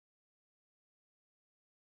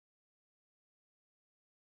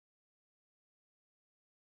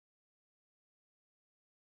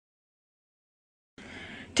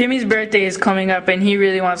Timmy's birthday is coming up and he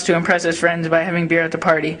really wants to impress his friends by having beer at the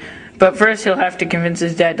party. But first he'll have to convince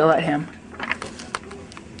his dad to let him.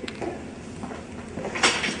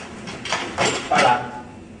 Hola.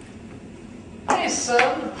 Hey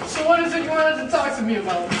son, so what is it you wanted to talk to me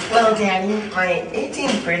about? Well, Daddy, my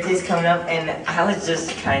 18th birthday's coming up and I was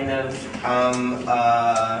just kind of,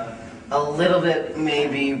 a little bit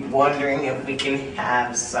maybe wondering if we can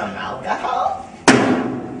have some alcohol.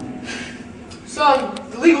 Son,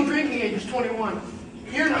 the legal drinking age is 21.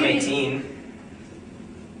 You're an I'm idiot. 18.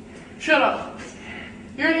 Shut up.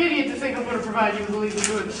 You're an idiot to think I'm going to provide you with illegal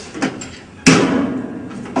goods.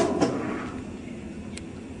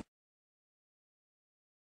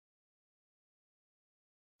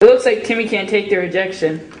 It looks like Timmy can't take the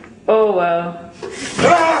rejection. Oh well.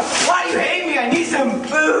 Ah, why do you hate me? I need some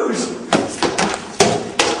booze.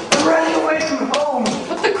 I'm running away from home.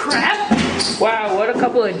 What the crap? Wow, what a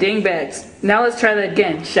couple of dingbats. Now let's try that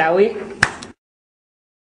again, shall we?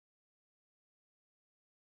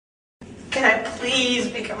 Can I please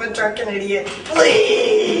become a drunken idiot?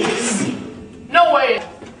 Please! No way.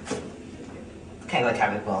 Can I go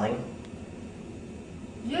Catholic bowling?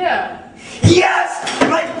 Yeah. Yes!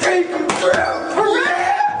 My dream come true!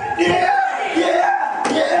 Hooray! Yeah!